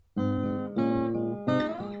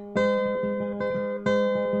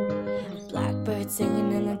Blackbird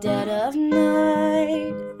singing in the dead of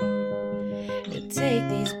night. Take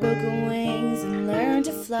these broken wings and learn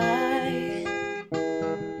to fly.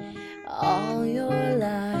 All your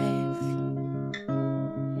life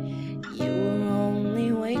you were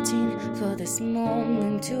only waiting for this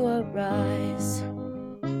moment to arise.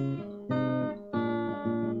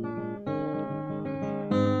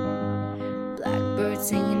 Blackbird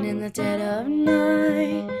singing in the dead of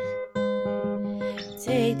night.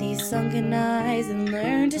 Take these sunken eyes and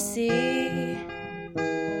learn to see.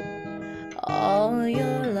 All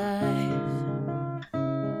your life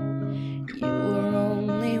you were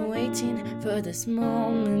only waiting for this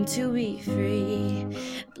moment to be free.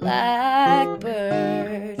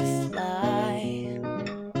 Blackbird fly,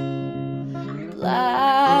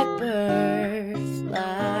 blackbird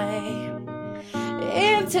fly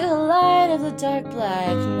into the light of the dark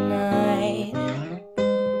black night.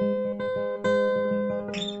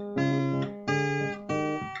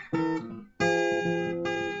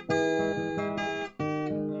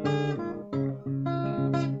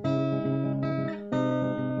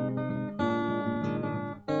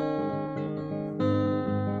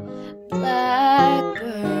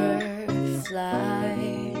 Blackbird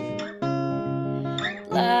fly,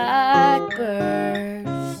 blackbird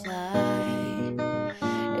fly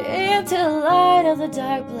into the light of the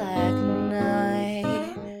dark black night.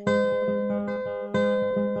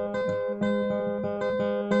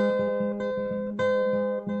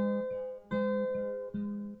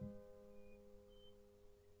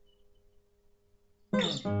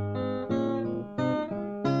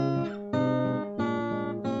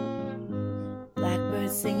 Blackbird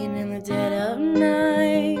singing in the dead of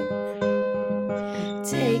night.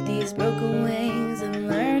 Take these broken wings and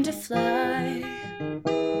learn to fly.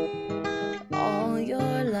 All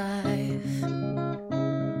your life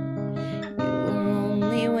you were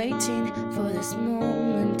only waiting for this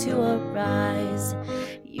moment to arise.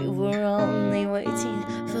 You were only waiting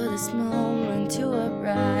for this moment to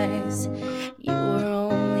arise. You were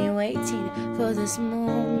only waiting for this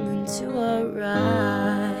moment to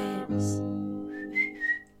arise.